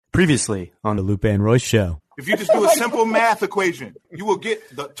Previously on the Lupe and Royce Show. If you just do a simple math equation, you will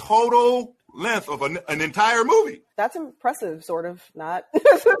get the total length of an entire movie. That's impressive, sort of. Not.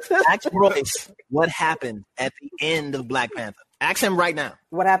 Ask Royce what happened at the end of Black Panther. Ask him right now.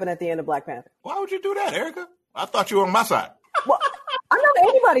 What happened at the end of Black Panther? Why would you do that, Erica? I thought you were on my side. Well, I'm not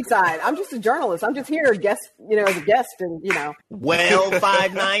anybody's side. I'm just a journalist. I'm just here, as a guest, and Well,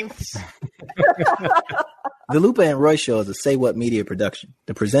 5/9. The Lupe and Royce Show is a Say What Media production.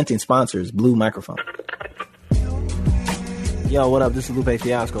 The presenting sponsor is Blue Microphone. Yo, what up? This is Lupe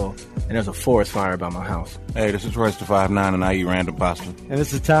Fiasco, and there's a forest fire by my house. Hey, this is Royce the 5'9", and I eat random pasta. And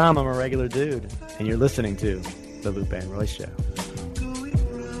this is Tom. I'm a regular dude, and you're listening to the Lupe and Royce Show.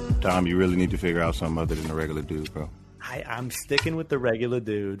 Tom, you really need to figure out something other than the regular dude, bro. I'm sticking with the regular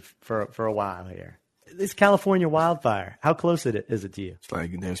dude for a while here. This California wildfire, how close is it to you? It's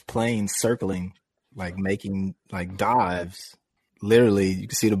like there's planes circling, like making like dives. Literally, you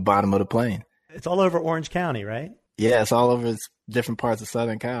can see the bottom of the plane. It's all over Orange County, right? Yeah, it's all over different parts of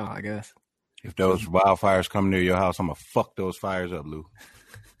Southern Cal, I guess. If those wildfires come near your house, I'm going to fuck those fires up, Lou.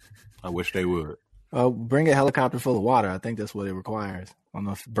 I wish they would. Bring a helicopter full of water. I think that's what it requires. I don't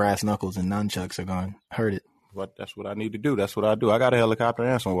know if brass knuckles and nunchucks are going to hurt it. That's what I need to do. That's what I do. I got a helicopter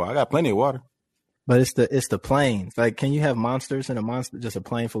and some water. I got plenty of water. But it's the planes. Like, can you have monsters and just a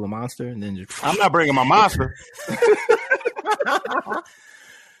plane full of monster and then just? I'm not bringing my monster.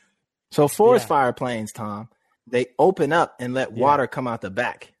 So forest fire planes, Tom, they open up and let water come out the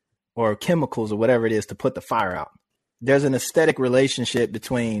back, or chemicals or whatever it is to put the fire out. There's an aesthetic relationship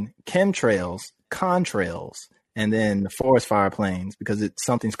between chemtrails, contrails, and then the forest fire planes, because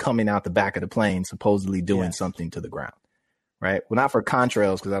something's coming out the back of the plane, supposedly doing something to the ground, right? Well, not for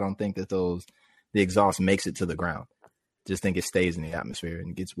contrails, because I don't think that the exhaust makes it to the ground. Just think it stays in the atmosphere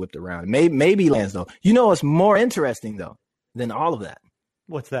and gets whipped around. Maybe lands, though. You know what's more interesting, though, than all of that?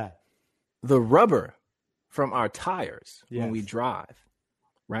 What's that? The rubber from our tires when we drive,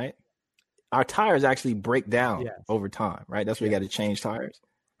 right? Our tires actually break down over time, right? That's why you got to change tires,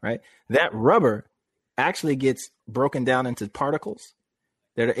 right? That rubber actually gets broken down into particles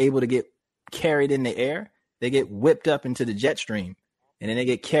that are able to get carried in the air. They get whipped up into the jet stream, and then they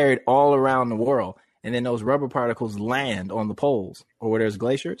get carried all around the world. And then those rubber particles land on the poles or where there's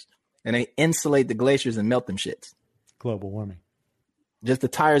glaciers, and they insulate the glaciers and melt them shits. Global warming. Just the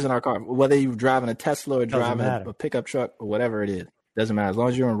tires in our car, whether you're driving a Tesla or driving a pickup truck or whatever it is, doesn't matter. As long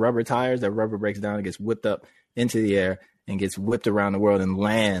as you're in rubber tires, that rubber breaks down and gets whipped up into the air and gets whipped around the world and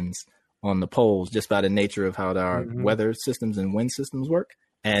lands on the poles just by the nature of how our weather systems and wind systems work.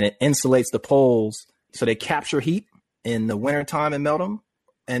 And it insulates the poles so they capture heat in the wintertime and melt them.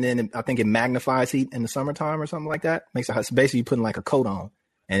 And then I think it magnifies heat in the summertime or something like that. Makes it so basically you putting like a coat on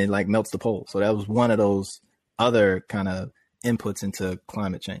and it like melts the poles. So that was one of those other kind of inputs into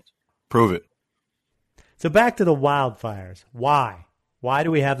climate change. Prove it. So back to the wildfires. Why? Why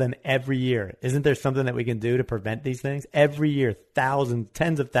do we have them every year? Isn't there something that we can do to prevent these things? Every year,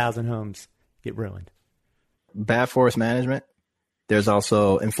 tens of thousands homes get ruined. Bad forest management. There's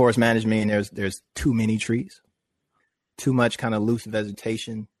also, in forest management, there's too many trees, too much kind of loose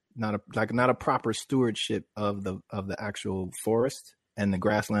vegetation, not a proper stewardship of the actual forest and the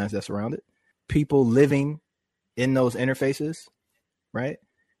grasslands that surround it. People living in those interfaces, right?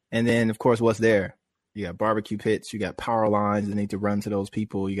 And then, of course, what's there? You got barbecue pits, you got power lines that need to run to those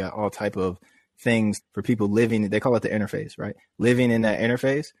people. You got all type of things for people living. They call it the interface, right? Living in that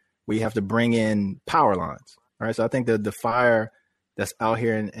interface where you have to bring in power lines, right? So I think the fire that's out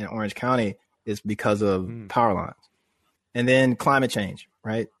here in Orange County is because of power lines. And then climate change,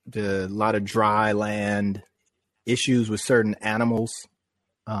 right? A lot of dry land, issues with certain animals,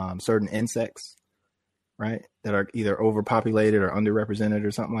 certain insects, right, that are either overpopulated or underrepresented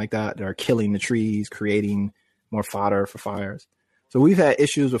or something like that are killing the trees, creating more fodder for fires. So we've had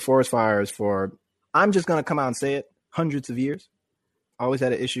issues with forest fires for, I'm just going to come out and say it, hundreds of years. Always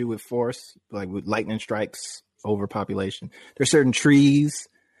had an issue with forests, like with lightning strikes, overpopulation. There's certain trees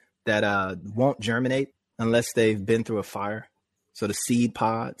that won't germinate unless they've been through a fire. So the seed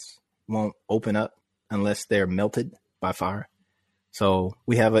pods won't open up unless they're melted by fire. So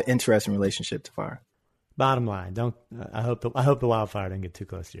we have an interesting relationship to fire. Bottom line, I hope the wildfire doesn't get too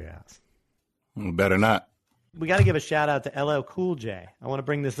close to your house. Better not. We got to give a shout out to LL Cool J. I want to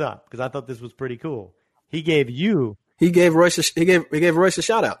bring this up because I thought this was pretty cool. He gave Royce a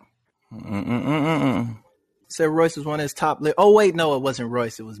shout out. Said Royce was one of his top. Oh wait, no, it wasn't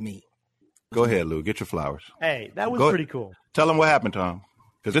Royce. It was me. Go ahead, Lou. Get your flowers. Hey, that was pretty cool. Tell him what happened, Tom,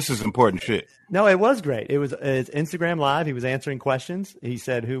 because this is important shit. No, it was great. It was Instagram Live. He was answering questions. He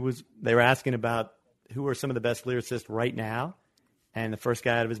said they were asking about who are some of the best lyricists right now. And the first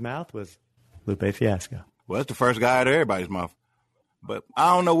guy out of his mouth was Lupe Fiasco. Well, that's the first guy out of everybody's mouth. But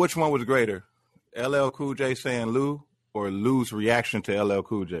I don't know which one was greater, LL Cool J saying Lou or Lou's reaction to LL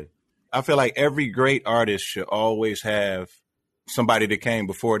Cool J. I feel like every great artist should always have somebody that came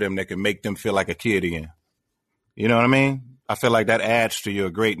before them that can make them feel like a kid again. You know what I mean? I feel like that adds to your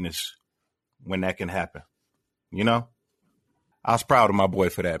greatness when that can happen. You know? I was proud of my boy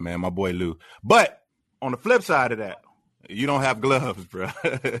for that, man, my boy Lou. But on the flip side of that, you don't have gloves, bro.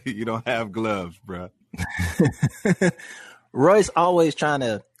 You don't have gloves, bro. Royce always trying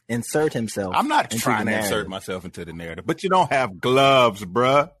to insert himself. I'm not trying to insert myself into the narrative, but you don't have gloves,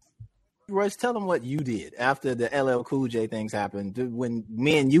 bro. Royce, tell them what you did after the LL Cool J things happened when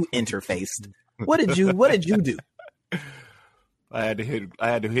me and you interfaced. What did you do? I had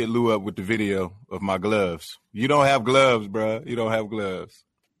to hit Lou up with the video of my gloves. You don't have gloves, bro. You don't have gloves.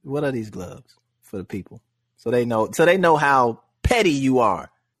 What are these gloves for the people? So they know how petty you are.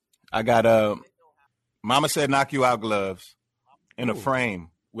 I got Mama Said Knock You Out gloves in a frame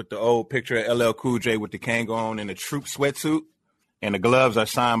with the old picture of LL Cool J with the Kango on in a troop sweatsuit. And the gloves are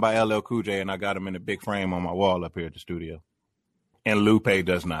signed by LL Cool J, and I got them in a big frame on my wall up here at the studio. And Lupe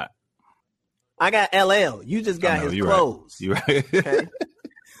does not. I got LL. You just got his clothes. You're right. Okay?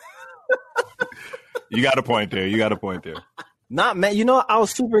 You got a point there. Not, man. You know, I was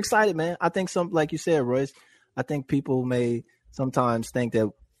super excited, man. I think like you said, Royce, I think people may sometimes think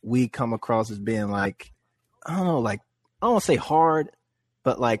that we come across as being like, I don't know, like, I don't want to say hard,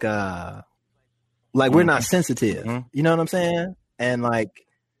 but like we're not sensitive. Mm-hmm. You know what I'm saying? And like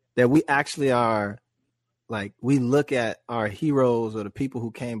that we actually are, like, we look at our heroes or the people who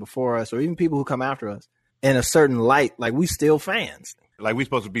came before us or even people who come after us in a certain light. Like, we still fans. Like, we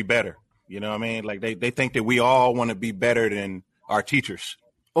supposed to be better. You know what I mean? Like, they think that we all want to be better than our teachers.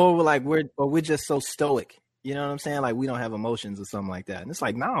 Or like we're just so stoic. You know what I'm saying? Like, we don't have emotions or something like that. And it's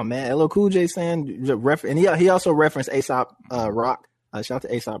like, nah, man. LL Cool J saying, and he also referenced A$AP Rock. Shout out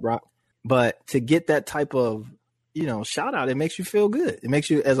to A$AP Rock. But to get that type of, you know, shout out, it makes you feel good. It makes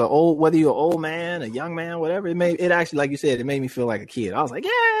you, as whether you're an old man, a young man, whatever, it actually, like you said, it made me feel like a kid. I was like,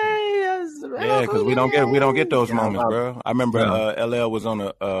 yay! Yeah, because we don't get those moments, bro. I remember LL was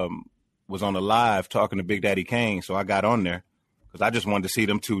on a live talking to Big Daddy Kane, so I got on there because I just wanted to see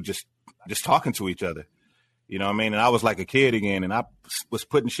them two just talking to each other. You know what I mean? And I was like a kid again, and I was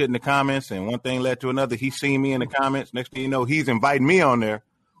putting shit in the comments, and one thing led to another. He seen me in the comments. Next thing you know, he's inviting me on there.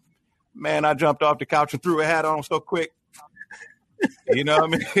 Man, I jumped off the couch and threw a hat on so quick. You know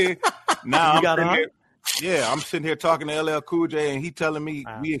what I mean? Now I'm sitting here talking to LL Cool J, and he telling me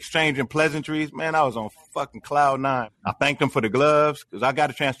we exchanging pleasantries. Man, I was on fucking cloud nine. I thanked him for the gloves because I got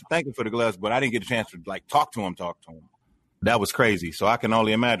a chance to thank him for the gloves, but I didn't get a chance to like talk to him. That was crazy. So I can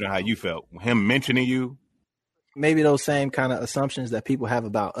only imagine how you felt. Him mentioning you. Maybe those same kind of assumptions that people have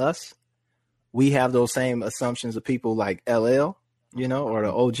about us. We have those same assumptions of people like LL. You know, or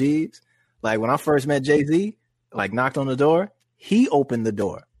the OGs. Like when I first met Jay-Z, like knocked on the door, he opened the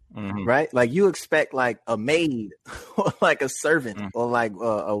door, right? Like you expect like a maid or like a servant or like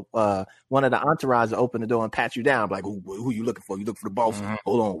one of the entourage to open the door and pat you down. Like, who you looking for? You looking for the boss?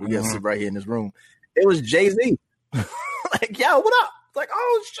 Hold on, we gotta sit right here in this room. It was Jay-Z. Like, yo, what up? It's like,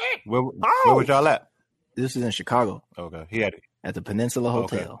 oh shit. Where was y'all at? This is in Chicago. Okay, he had it at the Peninsula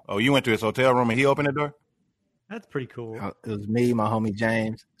Hotel. Okay. Oh, you went to his hotel room and he opened the door? That's pretty cool. It was me, my homie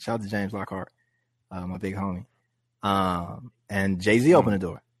James. Shout out to James Lockhart, my big homie. And Jay-Z opened the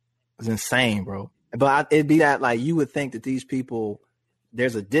door. It was insane, bro. But it'd be that, like, you would think that these people,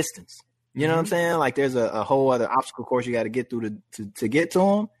 there's a distance. You know what I'm saying? Like, there's a whole other obstacle course you got to get through to get to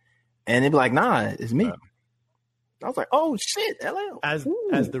them. And they'd be like, nah, it's me. I was like, oh, shit, LL. As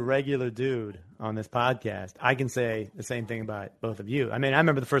the regular dude on this podcast, I can say the same thing about both of you. I mean, I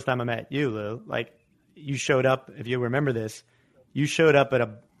remember the first time I met you, Lou. Like, you showed up, if you remember this, you showed up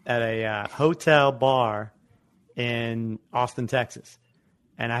at a hotel bar in Austin, Texas.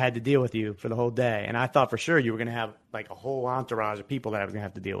 And I had to deal with you for the whole day. And I thought for sure you were going to have like a whole entourage of people that I was going to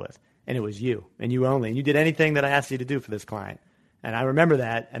have to deal with. And it was you and you only. And you did anything that I asked you to do for this client. And I remember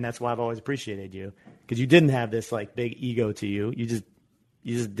that. And that's why I've always appreciated you, because you didn't have this like big ego to you. You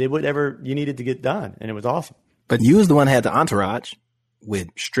just did whatever you needed to get done. And it was awesome. But you was the one that had the entourage with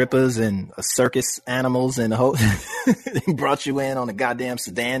strippers and circus animals and the whole. They brought you in on a goddamn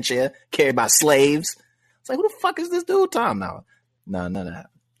sedan chair carried by slaves. It's like, who the fuck is this dude, Tom? No, none of that.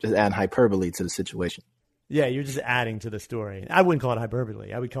 Just adding hyperbole to the situation. Yeah, you're just adding to the story. I wouldn't call it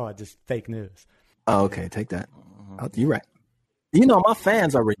hyperbole. I would call it just fake news. Oh, okay. Take that. Oh, you're right. You know, my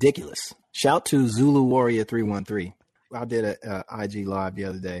fans are ridiculous. Shout to Zulu Warrior 313. I did a IG live the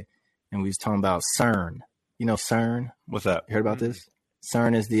other day, and we was talking about CERN. You know CERN? What's that? You heard about this?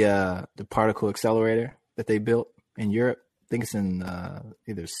 CERN is the particle accelerator that they built in Europe. I think it's in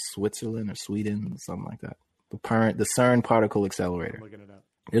either Switzerland or Sweden, something like that. The CERN particle accelerator. I'm looking it up.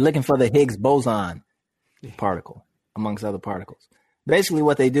 They're looking for the Higgs boson particle, amongst other particles. Basically,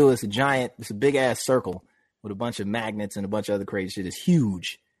 what they do is it's a big ass circle with a bunch of magnets and a bunch of other crazy shit. It's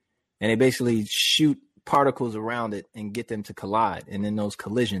huge. And they basically shoot particles around it and get them to collide. And in those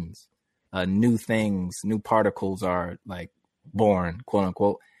collisions, new particles are like born, quote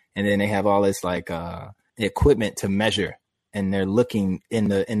unquote. And then they have all this like equipment to measure. And they're looking in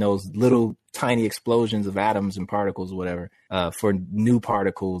those little tiny explosions of atoms and particles or whatever for new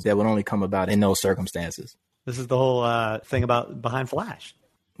particles that would only come about in those circumstances. This is the whole thing about behind Flash.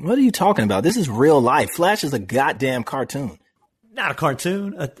 What are you talking about? This is real life. Flash is a goddamn cartoon. Not a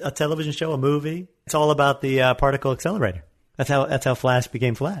cartoon, a television show, a movie. It's all about the particle accelerator. That's how Flash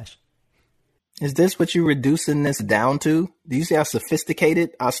became Flash. Is this what you're reducing this down to? Do you see how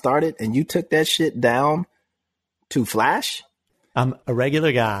sophisticated I started and you took that shit down to Flash? I'm a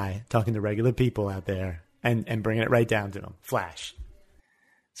regular guy talking to regular people out there and bringing it right down to them. Flash.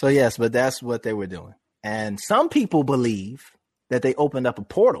 So yes, but that's what they were doing. And some people believe that they opened up a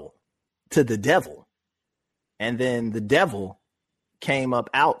portal to the devil. And then the devil came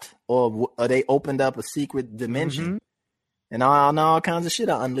up out, or they opened up a secret dimension. Mm-hmm. And all kinds of shit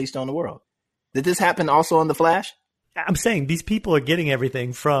are unleashed on the world. Did this happen also on The Flash? I'm saying these people are getting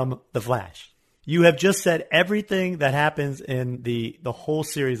everything from The Flash. You have just said everything that happens in the whole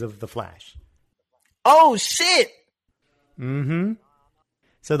series of The Flash. Oh, shit! Mm-hmm.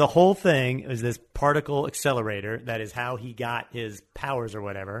 So the whole thing is this particle accelerator. That is how he got his powers or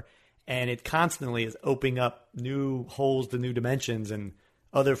whatever. And it constantly is opening up new holes to new dimensions, and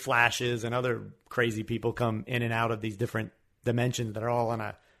other Flashes and other crazy people come in and out of these different dimensions that are all on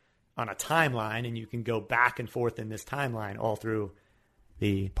a timeline, and you can go back and forth in this timeline all through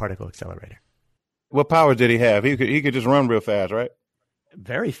the particle accelerator. What powers did he have? He could just run real fast, right?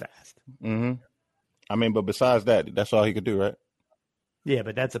 Very fast. Mm-hmm. I mean, but besides that, that's all he could do, right? Yeah,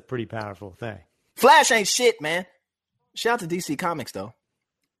 but that's a pretty powerful thing. Flash ain't shit, man. Shout out to DC Comics, though.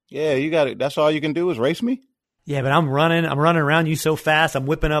 Yeah, you got it. That's all you can do is race me? Yeah, but I'm running around you so fast, I'm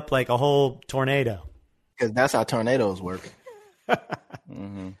whipping up like a whole tornado. Because that's how tornadoes work.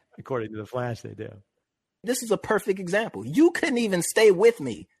 Mm-hmm. According to the Flash, they do. This is a perfect example. You couldn't even stay with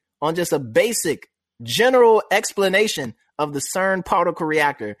me on just a basic general explanation of the CERN particle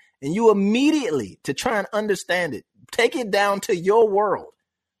reactor, and you immediately, to try and understand it, take it down to your world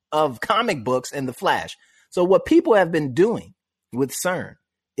of comic books and the Flash. So what people have been doing with CERN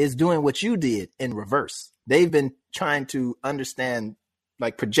is doing what you did in reverse. They've been trying to understand,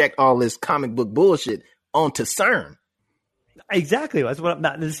 like project all this comic book bullshit onto CERN. Exactly. That's what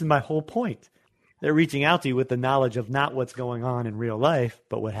this is my whole point. They're reaching out to you with the knowledge of not what's going on in real life,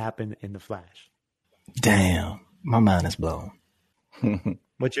 but what happened in the Flash. Damn, my mind is blown.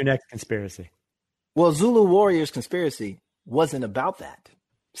 What's your next conspiracy? Well, Zulu Warriors conspiracy wasn't about that.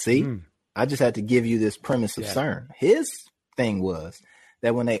 See, I just had to give you this premise of CERN. His thing was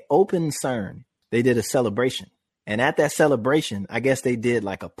that when they opened CERN, they did a celebration. And at that celebration, I guess they did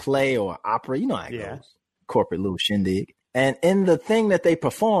like a play or opera. You know how it goes. Corporate little shindig. And in the thing that they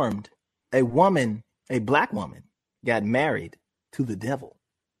performed, a black woman, got married to the devil,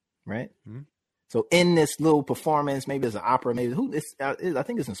 right? Mm-hmm. So in this little performance, maybe it's an opera, I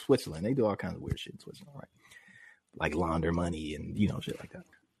think it's in Switzerland. They do all kinds of weird shit in Switzerland, right? Like launder money and, shit like that.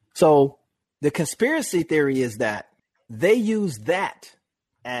 So the conspiracy theory is that they use that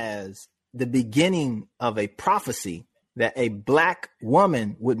as the beginning of a prophecy that a black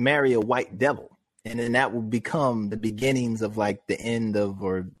woman would marry a white devil. And then that would become the beginnings of like the end of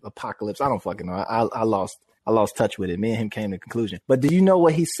or apocalypse. I don't fucking know. I lost touch with it. Me and him came to the conclusion. But do you know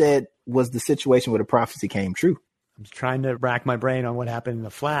what he said was the situation where the prophecy came true? I'm trying to rack my brain on what happened in the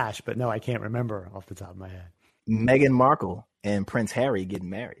Flash, but no, I can't remember off the top of my head. Meghan Markle and Prince Harry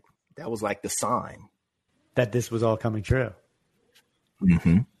getting married. That was like the sign that this was all coming true.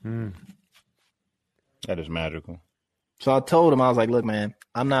 Mm-hmm. That is magical. So I told him, I was like, look, man,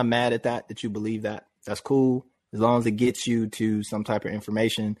 I'm not mad at that you believe that. That's cool. As long as it gets you to some type of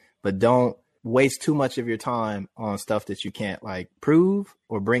information, but don't waste too much of your time on stuff that you can't like prove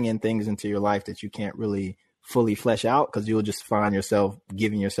or bring in things into your life that you can't really fully flesh out, because you'll just find yourself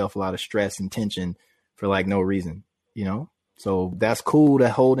giving yourself a lot of stress and tension for like no reason, So that's cool to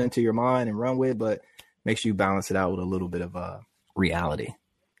hold into your mind and run with, but make sure you balance it out with a little bit of reality.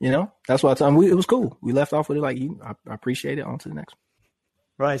 That's why I told him it was cool. We left off with it like I appreciate it. On to the next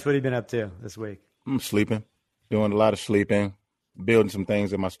one. Rice, what have you been up to this week? I'm sleeping, doing a lot of sleeping, building some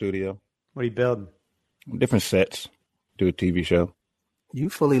things in my studio. What are you building? Different sets. Do a TV show. You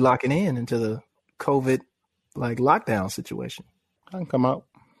fully locking in into the COVID like lockdown situation. I can come out.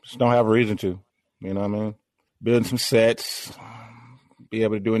 Just don't have a reason to. You know what I mean? Building some sets. Be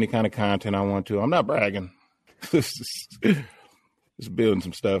able to do any kind of content I want to. I'm not bragging. Just building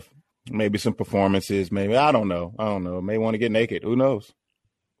some stuff. Maybe some performances. Maybe. I don't know. May want to get naked. Who knows?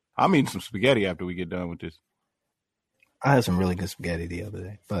 I'm eating some spaghetti after we get done with this. I had some really good spaghetti the other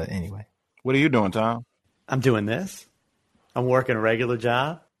day. But anyway. What are you doing, Tom? I'm doing this. I'm working a regular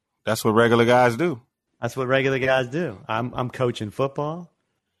job. That's what regular guys do. That's what regular guys do. I'm coaching football.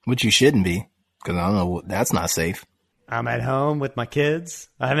 Which you shouldn't be, because I don't know. That's not safe. I'm at home with my kids.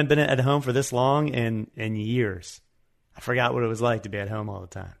 I haven't been at home for this long in years. I forgot what it was like to be at home all the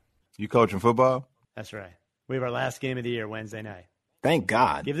time. You coaching football? That's right. We have our last game of the year Wednesday night. Thank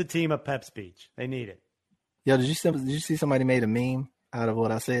God. Give the team a pep speech. They need it. Yo, did you see somebody made a meme out of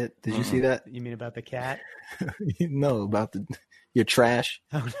what I said? Did you see that? You mean about the cat? No, about your trash.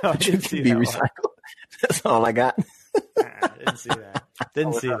 Oh, no, I didn't see be that recycled. That's all I got. I didn't see that.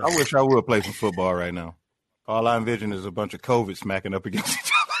 Didn't see that. I wish I would play some football right now. All I envision is a bunch of COVID smacking up against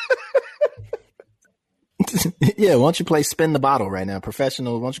each other. Yeah, why don't you play spin the bottle right now?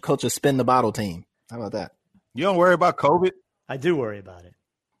 Professional, why don't you coach a spin the bottle team? How about that? You don't worry about COVID? I do worry about it.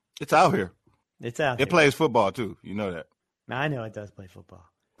 It's out here. It's out here. It plays football, too. You know that. I know it does play football.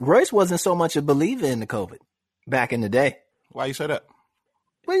 Royce wasn't so much a believer in the COVID back in the day. Why you say that?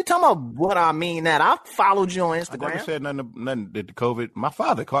 What are you talking about? What I mean that I followed you on Instagram. I never said nothing did the COVID. My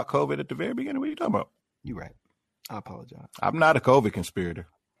father caught COVID at the very beginning. What are you talking about? You're right. I apologize. I'm not a COVID conspirator.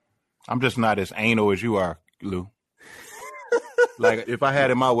 I'm just not as anal as you are, Lou. Like, if I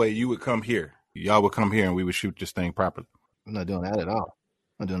had it my way, you would come here. Y'all would come here and we would shoot this thing properly. I'm not doing that at all.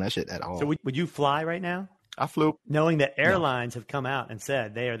 I'm not doing that shit at all. So would you fly right now? I flew. Knowing that airlines have come out and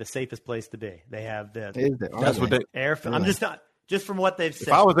said they are the safest place to be. They have the that's what they air. I'm just from what they've said.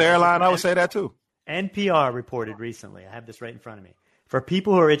 If I was the airline, I would say that too. NPR reported recently. I have this right in front of me. For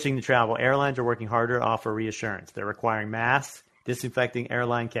people who are itching to travel, airlines are working harder to offer reassurance. They're requiring masks, disinfecting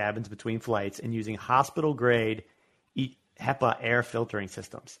airline cabins between flights, and using hospital-grade HEPA air filtering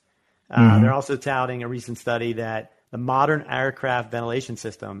systems. They're also touting a recent study that the modern aircraft ventilation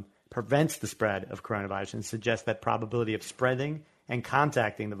system prevents the spread of coronavirus and suggests that probability of spreading and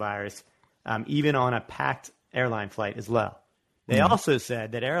contacting the virus, even on a packed airline flight, is low. They also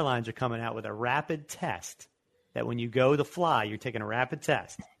said that airlines are coming out with a rapid test, that when you go to fly, you're taking a rapid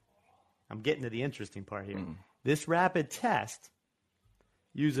test. I'm getting to the interesting part here. This rapid test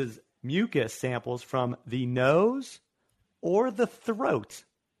uses mucus samples from the nose or the throat.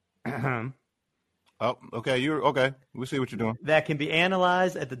 Oh, okay. You're okay. We see what you're doing. That can be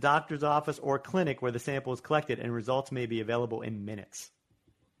analyzed at the doctor's office or clinic where the sample is collected, and results may be available in minutes.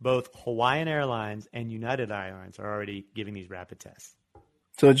 Both Hawaiian Airlines and United Airlines are already giving these rapid tests.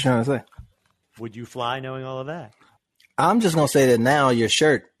 So what you trying to say? Would you fly knowing all of that? I'm just going to say that now your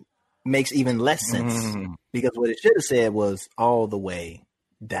shirt makes even less sense because what it should have said was all the way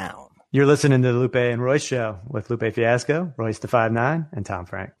down. You're listening to the Lupe and Royce Show with Lupe Fiasco, Royce the 5'9", and Tom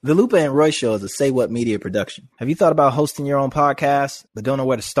Frank. The Lupe and Royce Show is a Say What Media production. Have you thought about hosting your own podcast but don't know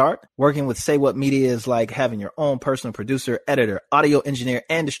where to start? Working with Say What Media is like having your own personal producer, editor, audio engineer,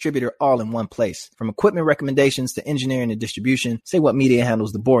 and distributor all in one place. From equipment recommendations to engineering and distribution, Say What Media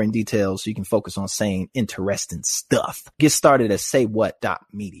handles the boring details so you can focus on saying interesting stuff. Get started at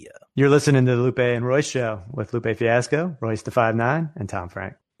saywhat.media. You're listening to the Lupe and Royce Show with Lupe Fiasco, Royce the 5'9", and Tom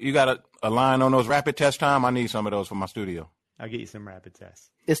Frank. You got a line on those rapid test time? I need some of those for my studio. I'll get you some rapid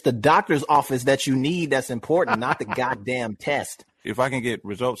tests. It's the doctor's office that you need that's important, not the goddamn test. If I can get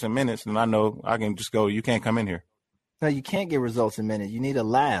results in minutes, then I know I can just go, you can't come in here. No, you can't get results in minutes. You need a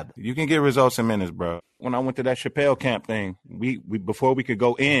lab. You can get results in minutes, bro. When I went to that Chappelle camp thing, we before we could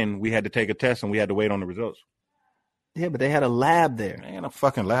go in, we had to take a test and we had to wait on the results. Yeah, but they had a lab there. Man, a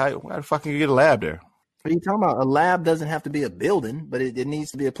fucking lab. Why the fuck can you get a lab there? What are you talking about? A lab doesn't have to be a building, but it needs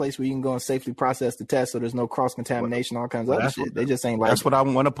to be a place where you can go and safely process the test so there's no cross-contamination, all kinds of other shit. They just ain't like that's what I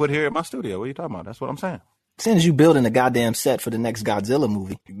want to put here in my studio. What are you talking about? That's what I'm saying. As soon as you building a goddamn set for the next Godzilla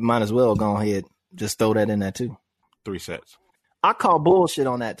movie, you might as well go ahead, just throw that in there too. 3 sets. I call bullshit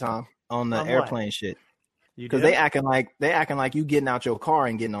on that, Tom, on the airplane what? shit. Because they acting like you getting out your car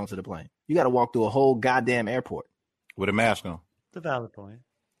and getting onto the plane. You got to walk through a whole goddamn airport. With a mask on. It's a valid point.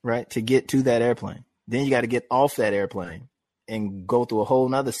 Right, to get to that airplane. Then you got to get off that airplane and go through a whole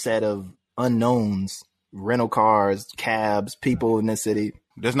nother set of unknowns, rental cars, cabs, people in this city.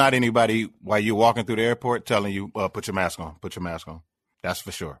 There's not anybody while you're walking through the airport telling you, put your mask on, put your mask on. That's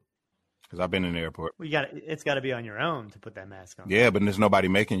for sure. Because I've been in the airport. Well, it's got to be on your own to put that mask on. Yeah, but there's nobody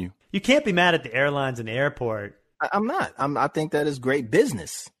making you. You can't be mad at the airlines and the airport. I'm not. I think that is great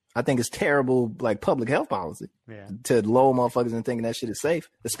business. I think it's terrible, like public health policy. Yeah. To lull motherfuckers and thinking that shit is safe,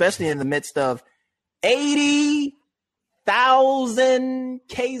 especially in the midst of 80,000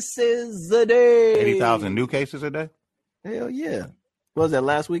 cases a day. 80,000 new cases a day? Hell yeah. What was that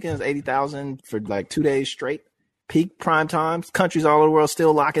last weekend? It was 80,000 for like 2 days straight. Peak prime times. Countries all over the world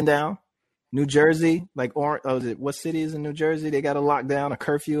still locking down. New Jersey, like what city is in New Jersey? They got a lockdown, a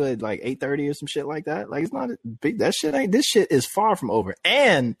curfew at like 8:30 or some shit like that. Like it's not big. This shit is far from over.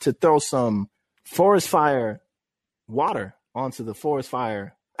 And to throw some forest fire water onto the forest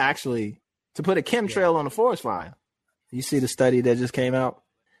fire, actually to put a chemtrail on the forest fire. You see the study that just came out?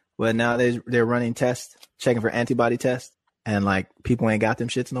 Well, now they're running tests, checking for antibody tests, and like people ain't got them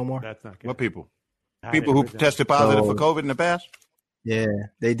shits no more. That's not good. What people? People who tested positive for COVID in the past? Yeah,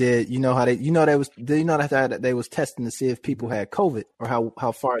 they did. You know that they was testing to see if people had COVID or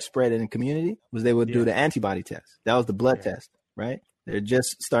how far it spread in the community. They would do the antibody test. That was the blood test, right? They're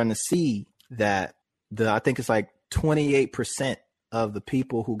just starting to see that I think it's like 28% of the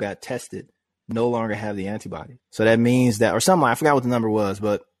people who got tested no longer have the antibody. So that means that, or something, I forgot what the number was,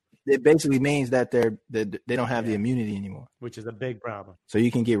 but it basically means that they don't have the immunity anymore, which is a big problem. So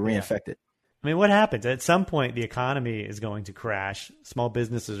you can get reinfected. I mean, what happens? At some point, the economy is going to crash. Small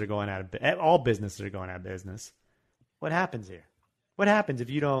businesses are going out of all businesses are going out of business. What happens here? What happens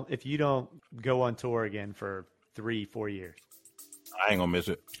if you don't go on tour again for 3-4 years? I ain't gonna miss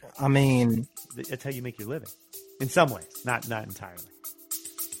it. I mean, that's how you make your living. In some ways, not entirely.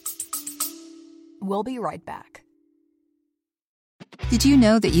 We'll be right back. Did you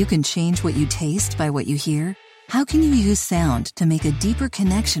know that you can change what you taste by what you hear? How can you use sound to make a deeper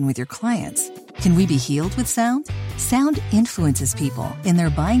connection with your clients? Can we be healed with sound? Sound influences people in their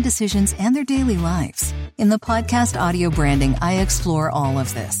buying decisions and their daily lives. In the podcast Audio Branding, I explore all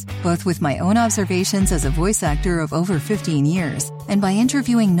of this, both with my own observations as a voice actor of over 15 years and by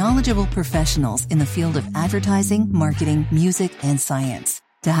interviewing knowledgeable professionals in the field of advertising, marketing, music, and science.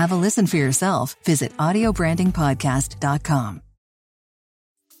 To have a listen for yourself, visit audiobrandingpodcast.com.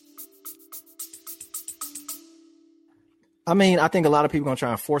 I mean, I think a lot of people are going to try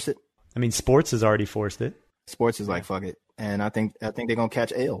and force it. I mean, sports has already forced it. Sports is like, fuck it. And I think they're going to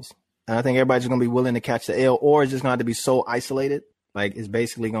catch L's. And I think everybody's going to be willing to catch the L, or it's just going to have to be so isolated. Like, it's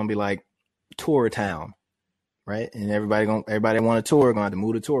basically going to be like tour town, right? And everybody want a tour, going to have to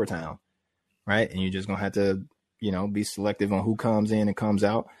move to tour town, right? And you're just going to have to, be selective on who comes in and comes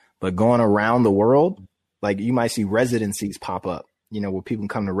out. But going around the world, like you might see residencies pop up. Where people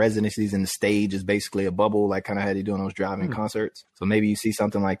come to residencies and the stage is basically a bubble, like kind of how they do on those driving concerts. So maybe you see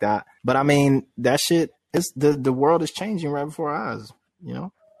something like that. But I mean, that shit is the world is changing right before our eyes,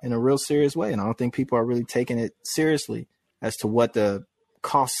 in a real serious way. And I don't think people are really taking it seriously as to what the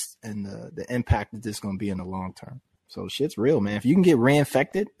costs and the impact that this is going to be in the long term. So shit's real, man. If you can get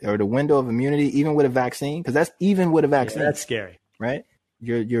reinfected or the window of immunity, even with a vaccine, because that's even with a vaccine. Yeah, that's scary, right?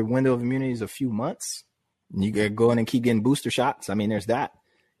 Your window of immunity is a few months. You gotta go in and keep getting booster shots. I mean, there's that.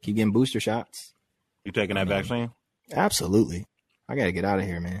 Keep getting booster shots. You taking that vaccine? Absolutely. I gotta get out of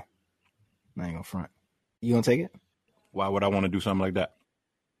here, man. I ain't gonna front. You gonna take it? Why would I want to do something like that?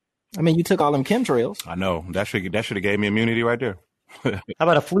 I mean, you took all them chemtrails. I know. That should have gave me immunity right there. How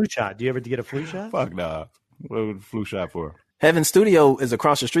about a flu shot? Do you ever get a flu shot? Fuck nah. What would a flu shot for? Heaven Studio is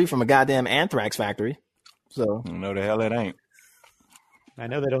across the street from a goddamn anthrax factory. So no, the hell it ain't. I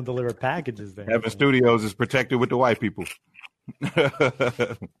know they don't deliver packages there. Heaven Studios is protected with the white people.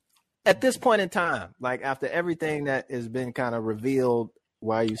 At this point in time, like after everything that has been kind of revealed,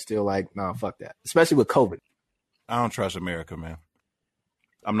 why are you still like, nah, fuck that? Especially with COVID. I don't trust America, man.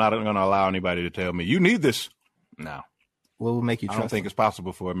 I'm not going to allow anybody to tell me, you need this. No. What will make you trust I don't think it's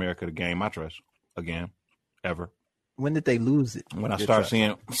possible for America to gain my trust again, ever. When did they lose it? When I start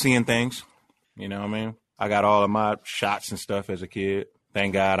seeing things, you know what I mean? I got all of my shots and stuff as a kid.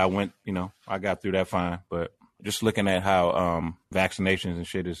 Thank God I went, I got through that fine. But just looking at how vaccinations and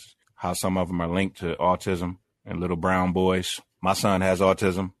shit is, how some of them are linked to autism and little brown boys. My son has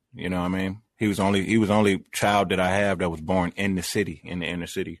autism, you know what I mean? He was only child that I have that was born in the city, in the inner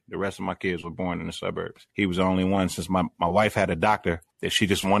city. The rest of my kids were born in the suburbs. He was the only one, since my wife had a doctor that she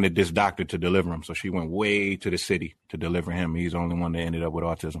just wanted this doctor to deliver him. So she went way to the city to deliver him. He's the only one that ended up with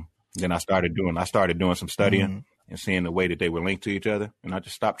autism. Then I started doing some studying and seeing the way that they were linked to each other. And I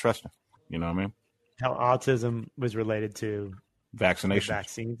just stopped trusting. You know what I mean? How autism was related to vaccinations.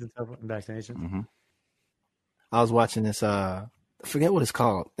 Vaccines and stuff. Vaccinations. Mm-hmm. I was watching this I forget what it's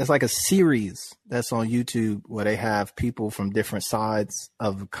called. It's like a series that's on YouTube where they have people from different sides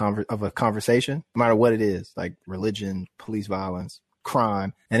of a conversation, no matter what it is, like religion, police violence,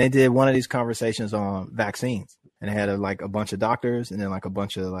 crime. And they did one of these conversations on vaccines. And they had a bunch of doctors and then like a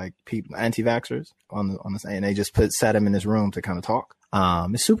bunch of like people, anti-vaxxers on the, and they just sat them in this room to kind of talk.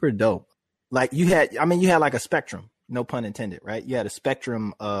 It's super dope. Like you had like a spectrum, no pun intended, right? You had a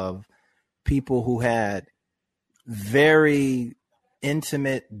spectrum of people who had very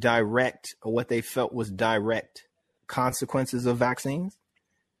intimate, direct, or what they felt was direct consequences of vaccines.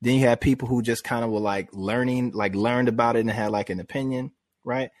 Then you had people who just kind of were like learned about it and had like an opinion,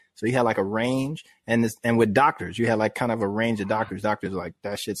 right? So you had like a range, and with doctors, you had like kind of a range of doctors. Doctors like,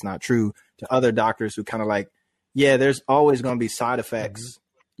 that shit's not true, to other doctors who kind of like, yeah, there's always going to be side effects,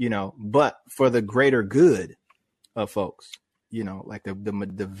 you know, but for the greater good of folks, you know, like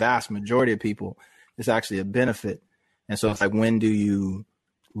the vast majority of people, it's actually a benefit. And so it's like, when do you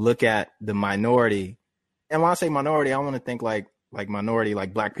look at the minority? And when I say minority, I want to think like minority,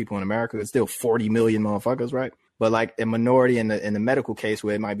 like black people in America. It's still 40 million motherfuckers, right? But like a minority in the medical case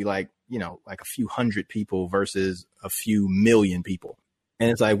where it might be like, you know, like a few hundred people versus a few million people.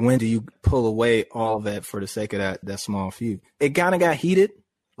 And it's like, when do you pull away all of that for the sake of that small few? It kind of got heated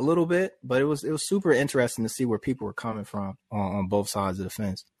a little bit, but it was super interesting to see where people were coming from on both sides of the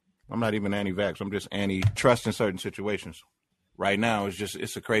fence. I'm not even anti-vax. I'm just anti-trust in certain situations. Right now,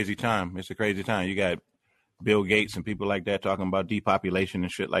 it's a crazy time. It's a crazy time. You got Bill Gates and people like that talking about depopulation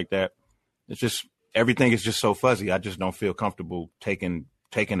and shit like that. It's just, everything is just so fuzzy. I just don't feel comfortable taking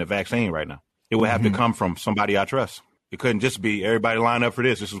the vaccine right now. It would have to come from somebody I trust. It couldn't just be everybody line up for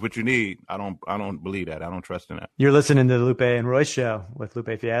this. This is what you need. I don't believe that. I don't trust in that. You're listening to the Lupe and Royce Show with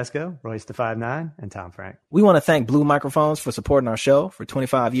Lupe Fiasco, Royce the 5'9", and Tom Frank. We want to thank Blue Microphones for supporting our show. For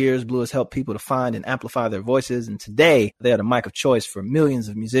 25 years, Blue has helped people to find and amplify their voices. And today, they are the mic of choice for millions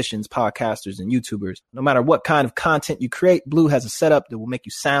of musicians, podcasters, and YouTubers. No matter what kind of content you create, Blue has a setup that will make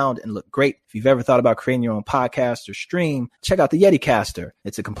you sound and look great. If you've ever thought about creating your own podcast or stream, check out the YetiCaster.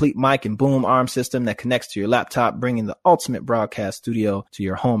 It's a complete mic and boom arm system that connects to your laptop, bringing the ultimate broadcast studio to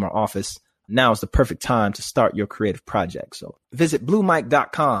your home or office. Now is the perfect time to start your creative project. So visit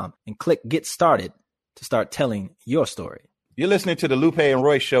bluemic.com and click Get Started to start telling your story. You're listening to the Lupe and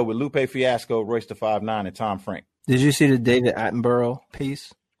Royce Show with Lupe Fiasco, Royce the 5'9", and Tom Frank. Did you see the David Attenborough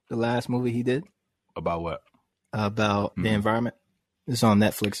piece, the last movie he did? About what? About the environment. It's on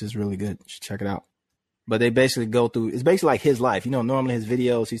Netflix. It's really good. You should check it out. But they basically go through, it's basically like his life. You know, normally his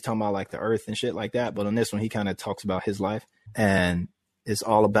videos, he's talking about like the earth and shit like that. But on this one, he kind of talks about his life. And it's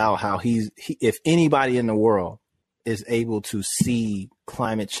all about how if anybody in the world is able to see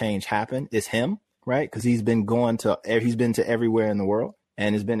climate change happen, it's him, right? Because he's been to everywhere in the world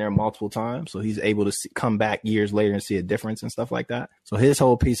and has been there multiple times. So he's able to come back years later and see a difference and stuff like that. So his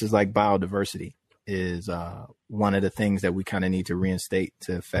whole piece is like biodiversity is one of the things that we kind of need to reinstate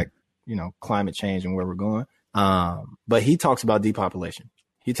to affect, you know, climate change and where we're going. But he talks about depopulation.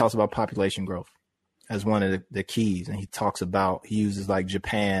 He talks about population growth as one of the keys. And he uses like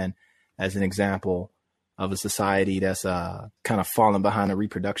Japan as an example of a society that's kind of falling behind the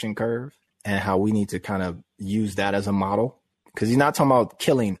reproduction curve, and how we need to kind of use that as a model. Because he's not talking about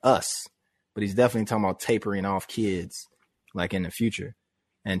killing us, but he's definitely talking about tapering off kids like in the future.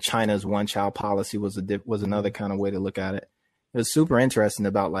 And China's one-child policy was another kind of way to look at it. It was super interesting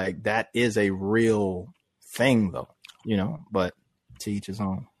about like, that is a real thing though, you know, but to each his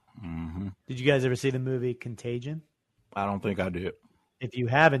own. Mm-hmm. Did you guys ever see the movie Contagion? I don't think I did. If you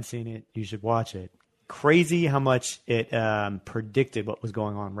haven't seen it, you should watch it. Crazy how much it predicted what was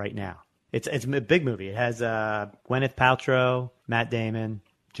going on right now. It's a big movie. It has Gwyneth Paltrow, Matt Damon,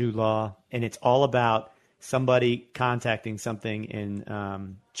 Jude Law, and it's all about somebody contacting something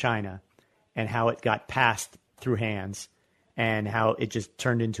in China and how it got passed through hands and how it just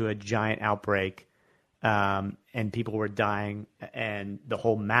turned into a giant outbreak, and people were dying, and the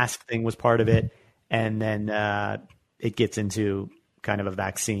whole mask thing was part of it. And then it gets into kind of a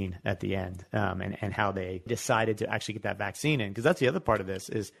vaccine at the end, and how they decided to actually get that vaccine in. Because that's the other part of this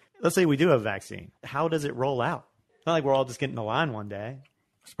is, let's say we do have a vaccine. How does it roll out? It's not like we're all just getting the line one day.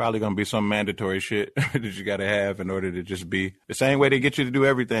 It's probably going to be some mandatory shit that you got to have in order to just be the same way they get you to do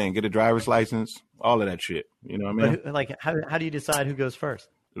everything, get a driver's license, all of that shit. You know what I mean? But like, how do you decide who goes first?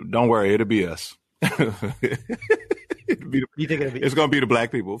 Don't worry. It'll be us. You think it's going to be the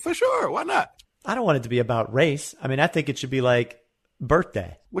black people for sure. Why not? I don't want it to be about race. I mean, I think it should be like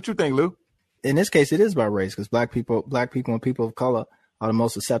birthday. What you think, Lou? In this case, it is about race, because black people and people of color are the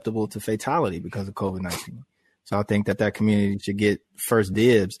most susceptible to fatality because of COVID-19. So I think that community should get first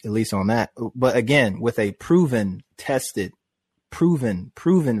dibs, at least on that. But again, with a proven, tested proven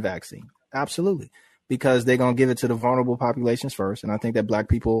vaccine. Absolutely. Because they're going to give it to the vulnerable populations first. And I think that black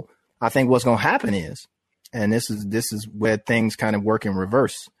people, I think what's going to happen is, and this is where things kind of work in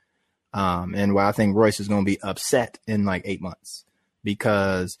reverse. And where I think Royce is going to be upset in like 8 months,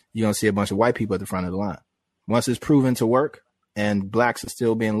 because you're going to see a bunch of white people at the front of the line. Once it's proven to work and blacks are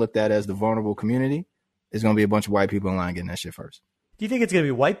still being looked at as the vulnerable community, there's going to be a bunch of white people in line getting that shit first. Do you think it's going to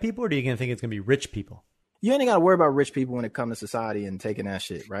be white people, or do you think it's going to be rich people? You ain't got to worry about rich people when it comes to society and taking that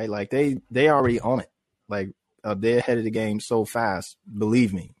shit, right? Like they already own it. Like they're ahead of the game so fast,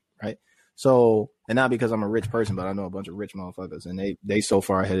 believe me, right? So, and not because I'm a rich person, but I know a bunch of rich motherfuckers, and they so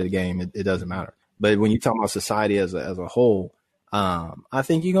far ahead of the game, it doesn't matter. But when you talk about society as a whole, I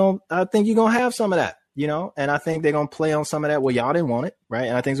think you're gonna have some of that, you know, and I think they're gonna play on some of that. Well, y'all didn't want it, right?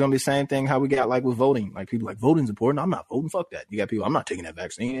 And I think it's gonna be the same thing how we got like with voting. Like people like voting's important. I'm not voting. Fuck that. You got people, I'm not taking that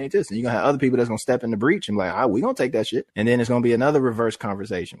vaccine. It ain't this. And you're gonna have other people that's gonna step in the breach and be like, we gonna take that shit. And then it's gonna be another reverse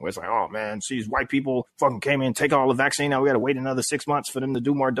conversation where it's like, oh man, see, these white people fucking came in and take all the vaccine. Now we gotta wait another 6 months for them to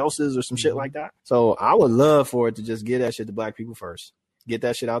do more doses or some shit like that. So I would love for it to just get that shit to black people first. Get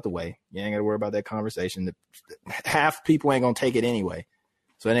that shit out the way. You ain't gotta worry about that conversation. Half people ain't gonna take it anyway,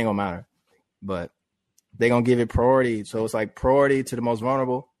 so it ain't gonna matter. But they're gonna give it priority. So it's like priority to the most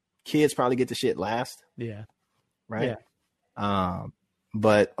vulnerable. Kids probably get the shit last. Yeah. Right. Yeah.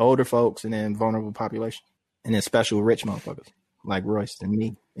 But older folks and then vulnerable population. And then special rich motherfuckers like Royce and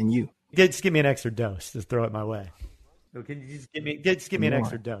me and you. Just give me an extra dose. Just throw it my way. Can you just give me an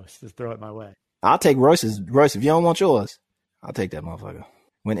extra dose? Just throw it my way. I'll take Royce's. Royce, if you don't want yours, I'll take that motherfucker.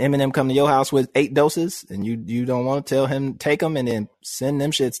 When Eminem come to your house with 8 doses and you don't want to tell him, take them and then send them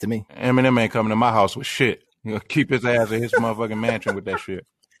shits to me. Eminem ain't coming to my house with shit. You know, keep his ass in his motherfucking mansion with that shit.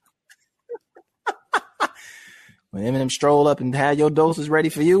 When Eminem stroll up and had your doses ready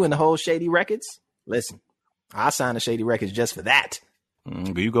for you and the whole Shady Records, listen, I signed the Shady Records just for that.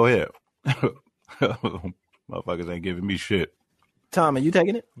 You go ahead. Motherfuckers ain't giving me shit. Tom, are you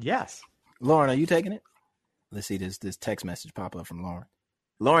taking it? Yes. Lauren, are you taking it? Let's see this text message pop up from Lauren.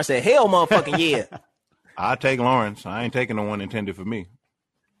 Lauren said, hell motherfucking yeah. I'll take Lawrence. I ain't taking the one intended for me.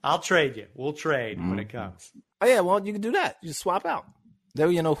 I'll trade you. We'll trade when it comes. Oh, yeah, well, you can do that. You just swap out.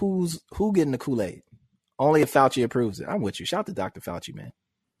 There, you know, who getting the Kool-Aid? Only if Fauci approves it. I'm with you. Shout out to Dr. Fauci, man.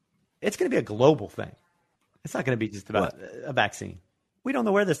 It's going to be a global thing. It's not going to be just about a vaccine. We don't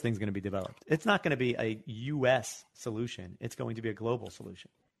know where this thing's going to be developed. It's not going to be a U.S. solution. It's going to be a global solution.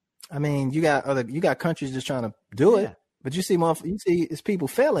 I mean, you got countries just trying to do it. But you see it's people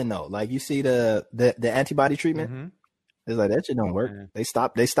failing though. Like you see the antibody treatment. Mm-hmm. It's like that shit don't work. Yeah. They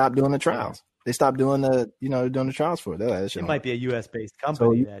stopped doing the trials. They stopped doing doing the trials for it. It might be a U.S. based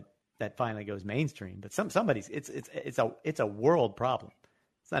company that finally goes mainstream, but somebody's it's a world problem.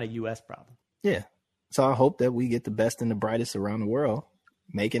 It's not a U.S. problem. Yeah. So I hope that we get the best and the brightest around the world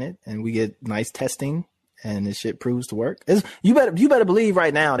making it, and we get nice testing, and this shit proves to work. You better believe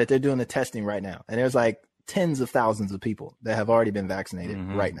right now that they're doing the testing right now, and there's like tens of thousands of people that have already been vaccinated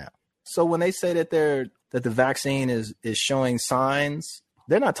right now. So when they say that the vaccine is showing signs,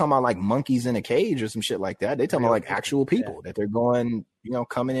 they're not talking about like monkeys in a cage or some shit like that. They're talking about like actual people that they're going,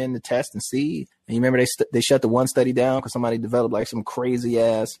 coming in to test and see. And you remember they shut the one study down because somebody developed like some crazy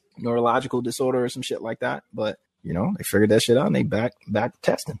ass neurological disorder or some shit like that. But they figured that shit out and they back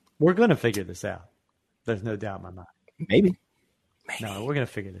testing. We're gonna figure this out. There's no doubt in my mind. Maybe. No, we're gonna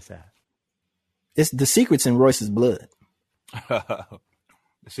figure this out. It's the secret's in Royce's blood. The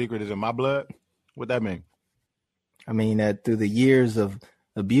secret is in my blood? What that mean? I mean that through the years of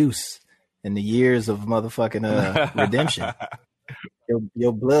abuse and the years of motherfucking redemption,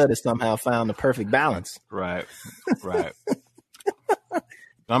 your blood has somehow found the perfect balance. Right.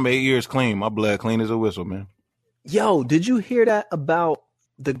 I'm 8 years clean. My blood clean as a whistle, man. Yo, did you hear that about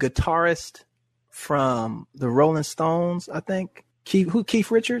the guitarist from the Rolling Stones? I think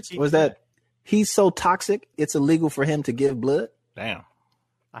Keith Richards? Was that? He's so toxic, it's illegal for him to give blood. Damn.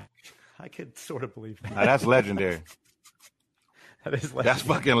 I could sort of believe that. Now, that's legendary. That is legendary. That's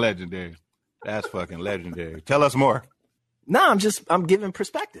fucking legendary. That's fucking legendary. Tell us more. No, I'm giving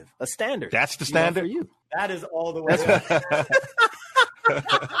perspective, a standard. That's the standard for you. That is all the way.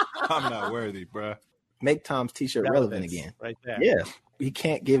 I'm not worthy, bro. Make Tom's t-shirt relevant again. Right there. Yeah. He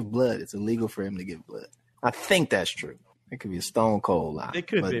can't give blood. It's illegal for him to give blood. I think that's true. It could be a stone cold lie. It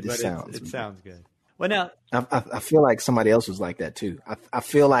could be, but it sounds good. Well, now I feel like somebody else was like that too. I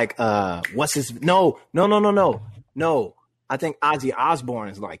feel like what's his? No. I think Ozzy Osbourne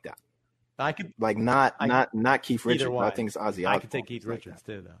is like that. I could not Keith Richards. But I think it's Ozzy Osbourne. I could take Keith Richards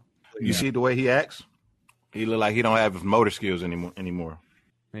too, though. You see the way he acts? He look like he don't have his motor skills anymore.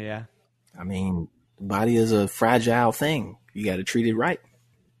 Yeah. I mean, the body is a fragile thing. You got to treat it right.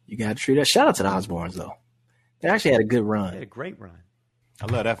 You got to treat it. Shout out to the Osbournes though. They actually had a good run. They had a great run. I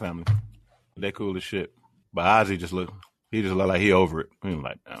love that family. They cool as shit. But Ozzy just look like he over it. He was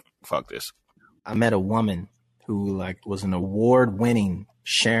like, oh, fuck this. I met a woman who like was an award-winning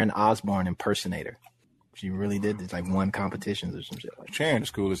Sharon Osbourne impersonator. She really did this, like won competitions or some shit. Like Sharon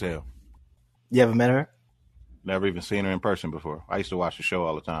is cool as hell. You ever met her? Never even seen her in person before. I used to watch the show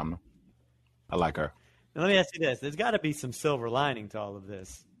all the time. I like her. Now, let me ask you this. There's got to be some silver lining to all of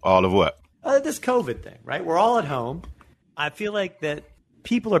this. All of what? This COVID thing, right? We're all at home. I feel like that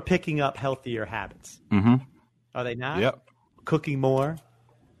people are picking up healthier habits. Mm-hmm. Are they not? Yep. Cooking more.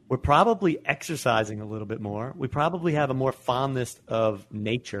 We're probably exercising a little bit more. We probably have a more fondness of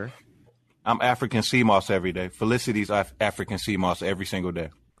nature. I'm African sea moss every day. Felicity's African sea moss every single day.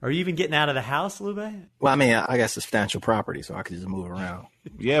 Are you even getting out of the house, Lube? Well, I mean, I got substantial property, so I could just move around.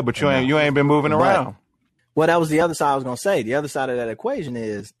 Yeah, but you ain't been moving around. Well, that was the other side I was going to say. The other side of that equation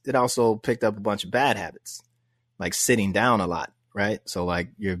is it also picked up a bunch of bad habits, like sitting down a lot, right? So like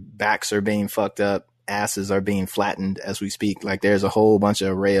your backs are being fucked up, asses are being flattened as we speak. Like there's a whole bunch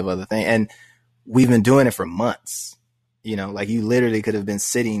of array of other things. And we've been doing it for months. You know, like you literally could have been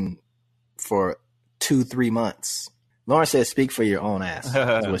sitting for 2-3 months. Lauren said, speak for your own ass.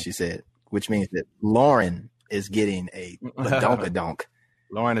 That's what she said, which means that Lauren is getting a donk.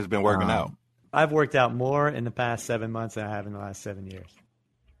 Lauren has been working out. I've worked out more in the past 7 months than I have in the last 7 years.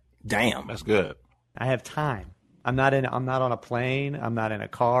 Damn. That's good. I have time. I'm not on a plane. I'm not in a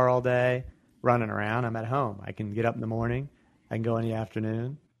car all day running around. I'm at home. I can get up in the morning. I can go in the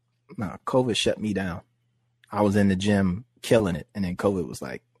afternoon. No, COVID shut me down. I was in the gym killing it. And then COVID was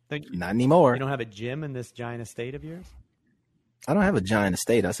like, not anymore. You don't have a gym in this giant estate of yours? I don't have a giant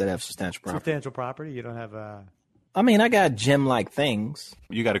estate. I said I have substantial property. Substantial property? You don't have a... I mean, I got gym-like things.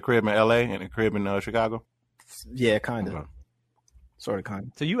 You got a crib in L.A. and a crib in Chicago? Yeah, kind of. Okay. Sort of, kind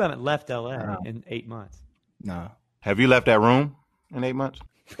of. So you haven't left L.A. in 8 months? No. Have you left that room in 8 months?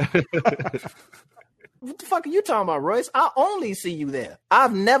 What the fuck are you talking about, Royce? I only see you there.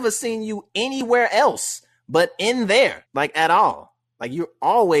 I've never seen you anywhere else but in there, like at all. Like you're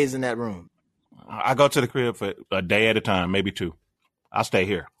always in that room. I go to the crib for a day at a time, maybe 2. I'll stay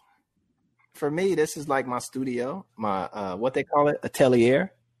here. For me, this is like my studio, my what they call it,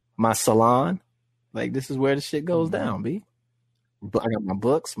 atelier, my salon. Like this is where the shit goes down, B. I got my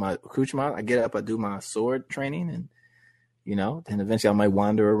books, my accoutrement. I get up, I do my sword training, and then eventually I might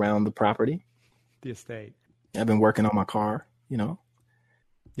wander around the property, the estate. I've been working on my car.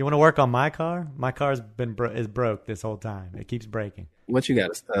 You want to work on my car? My car's been is broke this whole time. It keeps breaking. What you got?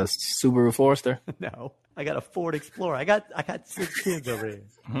 A Subaru Forester? No, I got a Ford Explorer. I got 6 kids over here.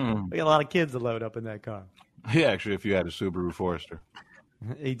 I got a lot of kids to load up in that car. Yeah, actually, if you had a Subaru Forester.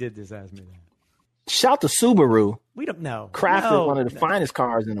 He did just ask me that. Shout to Subaru. We don't know. Craft is one of the finest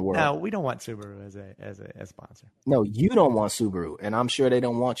cars in the world. No, we don't want Subaru as a sponsor. No, you don't want Subaru, and I'm sure they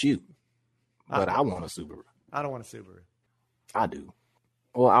don't want you. But I want a Subaru. I don't want a Subaru. I do.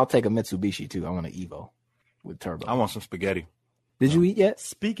 Well, I'll take a Mitsubishi too. I want an Evo with turbo. I want some spaghetti. Did you eat yet?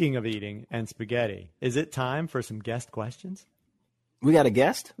 Speaking of eating and spaghetti, is it time for some guest questions? We got a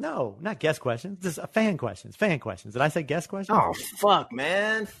guest? No, not guest questions. Just fan questions. Fan questions. Did I say guest questions? Oh, fuck,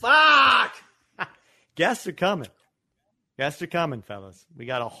 man. Fuck! Guests are coming. Guests are coming, fellas. We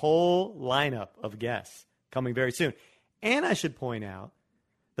got a whole lineup of guests coming very soon. And I should point out,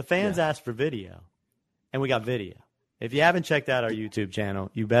 the fans asked for video, and we got video. If you haven't checked out our YouTube channel,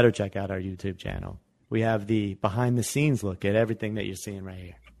 you better check out our YouTube channel. We have the behind-the-scenes look at everything that you're seeing right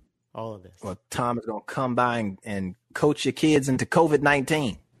here. All of this. Well, Tom is going to come by and coach your kids into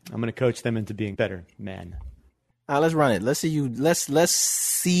COVID-19. I'm going to coach them into being better men. All right, let's run it. Let's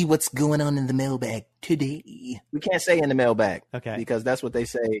see what's going on in the mailbag today. We can't say in the mailbag. Okay. Because that's what they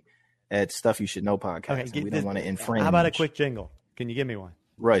say at Stuff You Should Know podcast. Okay, we don't want to infringe. How about a quick jingle? Can you give me one?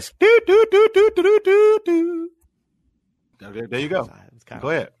 Royce. There you go. Go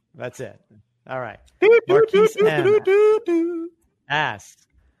ahead. That's it. All right. Marquise M asks,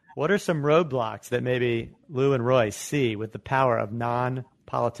 what are some roadblocks that maybe Lou and Royce see with the power of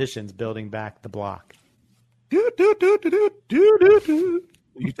non-politicians building back the block? You take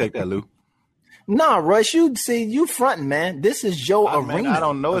that, Lou. Nah, Royce, you fronting, man. This is your arena. I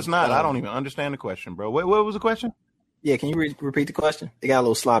don't know. It's not. I don't even understand the question, bro. What was the question? Yeah, can you repeat the question? It got a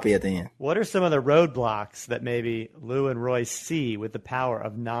little sloppy at the end. What are some of the roadblocks that maybe Lou and Royce see with the power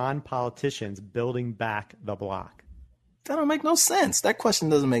of non-politicians building back the block? That don't make no sense. That question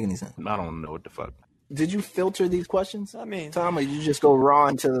doesn't make any sense. I don't know what the fuck. Did you filter these questions? I mean, Tom, or you just go raw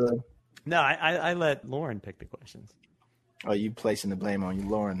into the... No, I let Lauren pick the questions. Oh, you placing the blame on you,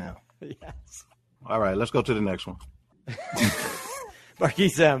 Lauren, now. Yes. All right, let's go to the next one.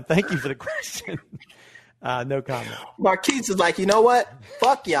 Marquise M., thank you for the question. No comment. Marquise is like, you know what?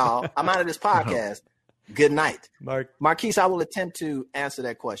 Fuck y'all. I'm out of this podcast. Good night. Marquise, I will attempt to answer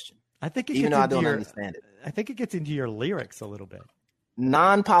that question. I think even though I don't understand it. I think it gets into your lyrics a little bit.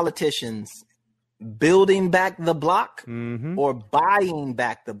 Non-politicians building back the block Mm-hmm. or buying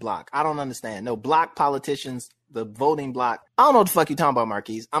back the block. I don't understand. No, block politicians, the voting block. I don't know what the fuck you talking about,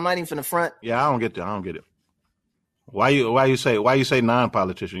 Marquise. I'm not even from the front. Yeah, I don't get it. Why you say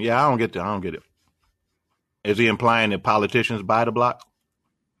non-politician? Yeah, I don't get it. Is he implying that politicians buy the block?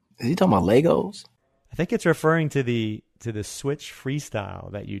 Is he talking about Legos? I think it's referring to the Switch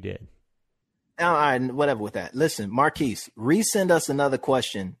freestyle that you did. All right, whatever with that. Listen, Marquise, resend us another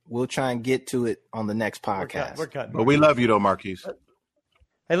question. We'll try and get to it on the next podcast. We're cutting. But we love you though, Marquise.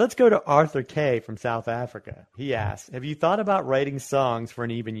 Hey, let's go to Arthur K. from South Africa. He asks, have you thought about writing songs for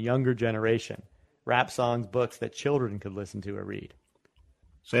an even younger generation? Rap songs, books that children could listen to or read.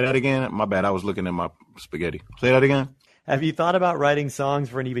 Say that again. My bad. I was looking at my spaghetti. Say that again. Have you thought about writing songs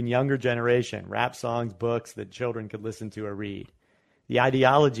for an even younger generation? Rap songs, books that children could listen to or read. The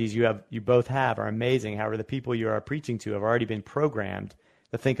ideologies you both have are amazing. However, the people you are preaching to have already been programmed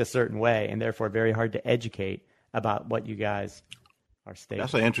to think a certain way, and therefore very hard to educate about what you guys are stating.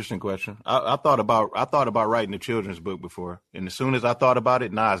 That's an interesting question. I thought about writing a children's book before, and as soon as I thought about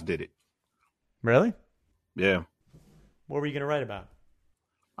it, Nas did it. Really? Yeah. What were you going to write about?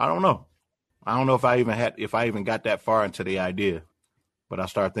 I don't know. I don't know if I even got that far into the idea, but I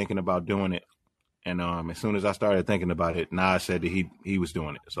started thinking about doing it. And as soon as I started thinking about it, Nas said that he was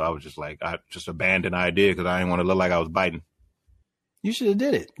doing it. So I was just like, I just abandoned the idea because I didn't want to look like I was biting. You should have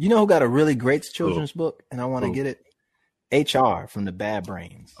did it. You know who got a really great children's book, and I want to get it? HR from the Bad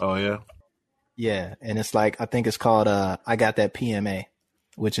Brains. Oh, yeah? Yeah, and it's like, I think it's called I Got That PMA,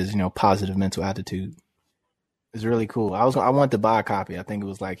 which is, positive mental attitude. It's really cool. I wanted to buy a copy. I think it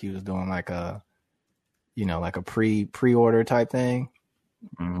was like he was doing like a, like a pre-order type thing.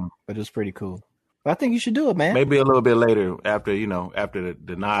 Mm-hmm. But it was pretty cool. But I think you should do it, man. Maybe a little bit later after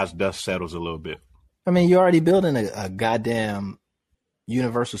the Nas dust settles a little bit. I mean, you're already building a goddamn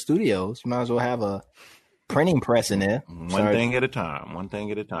Universal Studios. You might as well have a printing press in there. One thing at a time.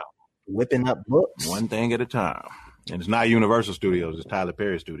 Whipping up books. One thing at a time. And it's not Universal Studios. It's Tyler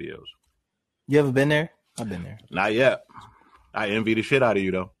Perry Studios. You ever been there? I've been there. Not yet. I envy the shit out of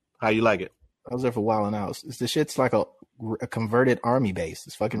you, though. How you like it? I was there for a while and out. The shit's like a converted army base.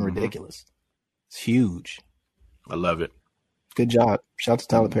 It's fucking ridiculous. It's huge. I love it. Good job. Shout out to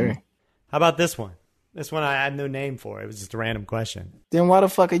Tyler Perry. How about this one? This one I had no name for. It was just a random question. Then why the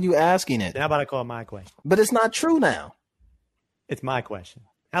fuck are you asking it? How about I call it my question? But it's not true now. It's my question.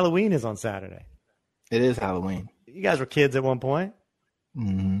 Halloween is on Saturday. It is Halloween. You guys were kids at one point.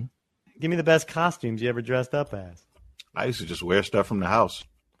 Mm-hmm. Give me the best costumes you ever dressed up as. I used to just wear stuff from the house.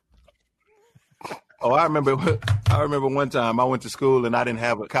 Oh, I remember one time I went to school and I didn't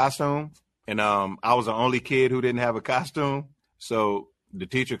have a costume. And I was the only kid who didn't have a costume. So the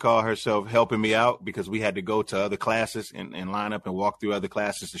teacher called herself helping me out because we had to go to other classes and line up and walk through other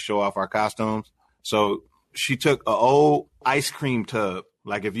classes to show off our costumes. So she took an old ice cream tub.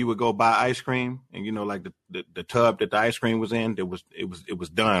 Like if you would go buy ice cream and, like the tub that the ice cream was in, it was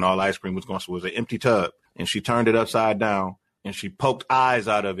done. All ice cream was gone. So it was an empty tub. And she turned it upside down and she poked eyes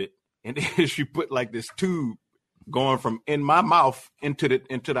out of it. And then she put like this tube going from in my mouth into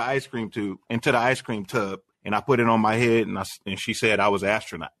the ice cream tub, and I put it on my head, and she said I was an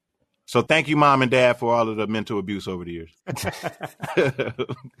astronaut. So thank you, Mom and Dad, for all of the mental abuse over the years.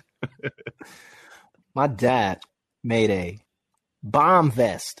 My dad made a bomb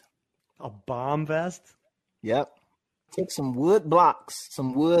vest. A bomb vest? Yep. Took some wood blocks,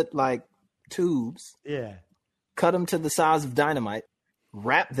 some wood like tubes. Yeah. Cut them to the size of dynamite.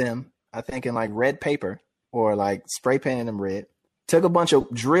 Wrapped them, I think, in like red paper. Or like spray painted them red. Took a bunch of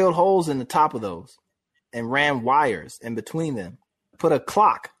drilled holes in the top of those and ran wires in between them. Put a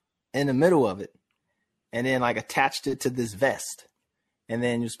clock in the middle of it and then like attached it to this vest. And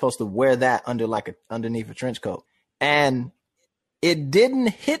then you're supposed to wear that underneath a trench coat. And it didn't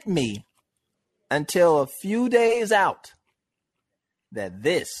hit me until a few days out that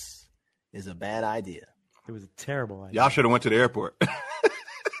this is a bad idea. It was a terrible idea. Y'all should have went to the airport.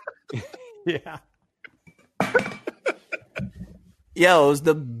 Yeah. Yo, it was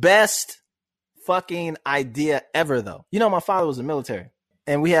the best fucking idea ever, though. My father was in the military,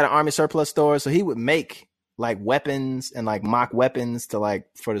 and we had an army surplus store, so he would make like weapons and like mock weapons to like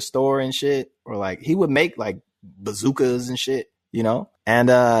for the store and shit, or like he would make like bazookas and shit, And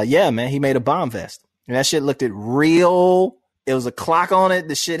yeah, man, he made a bomb vest, and that shit looked real. It was a clock on it.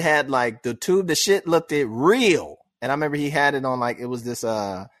 The shit had like the tube. The shit looked real. And I remember he had it on like it was this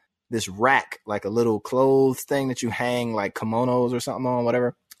this rack, like a little clothes thing that you hang like kimonos or something on,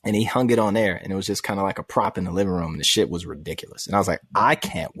 whatever. And he hung it on there, and it was just kind of like a prop in the living room. And the shit was ridiculous. And I was like, I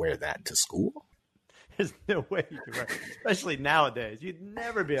can't wear that to school. There's no way you can wear it, especially nowadays. You'd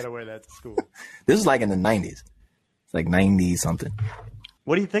never be able to wear that to school. This is like in the 90s. It's like 90 something.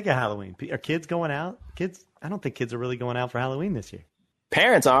 What do you think of Halloween? Are kids going out? Kids? I don't think kids are really going out for Halloween this year.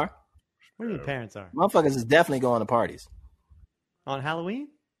 Parents are. What do you mean parents are? Motherfuckers is definitely going to parties. On Halloween?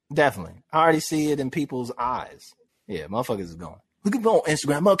 Definitely. I already see it in people's eyes. Yeah, motherfuckers is going. Look at me on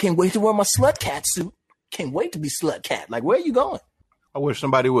Instagram. I can't wait to wear my slut cat suit. Can't wait to be slut cat. Like, where are you going? I wish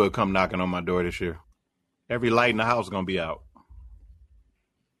somebody would come knocking on my door this year. Every light in the house is going to be out.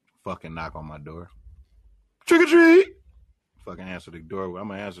 Fucking knock on my door. Trick or treat. Fucking answer the door. I'm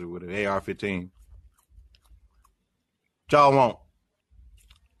going to answer it with an AR-15. Y'all won't.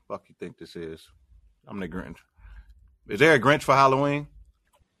 Fuck you think this is? I'm the Grinch. Is there a Grinch for Halloween?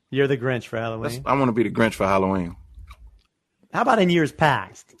 You're the Grinch for Halloween. I want to be the Grinch for Halloween. How about in years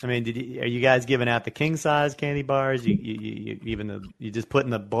past? I mean, are you guys giving out the king size candy bars? You just putting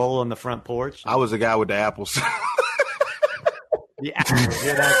the bowl on the front porch? I was the guy with the apples. The apples.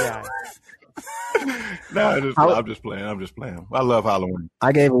 You're that guy. No, I'm just playing. I love Halloween.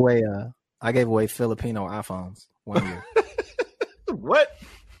 I gave away Filipino iPhones one year. What?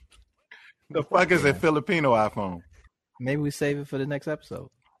 The fuck is a Filipino iPhone? Maybe we save it for the next episode.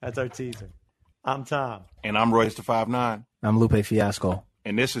 That's our teaser. I'm Tom. And I'm Royce the 5'9". I'm Lupe Fiasco.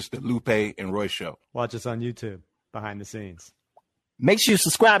 And this is the Lupe and Royce Show. Watch us on YouTube, behind the scenes. Make sure you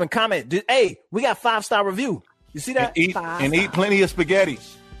subscribe and comment. Hey, we got 5-star review. You see that? And eat plenty of spaghetti.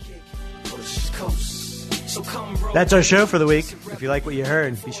 That's our show for the week. If you like what you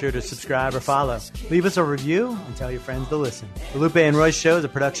heard, be sure to subscribe or follow. Leave us a review and tell your friends to listen. The Lupe and Royce Show is a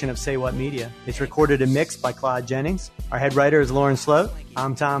production of Say What Media. It's recorded and mixed by Claude Jennings. Our head writer is Lauren Sloat.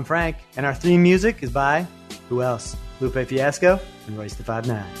 I'm Tom Frank. And our theme music is by, who else? Lupe Fiasco and Royce the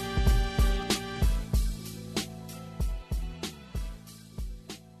 5'9".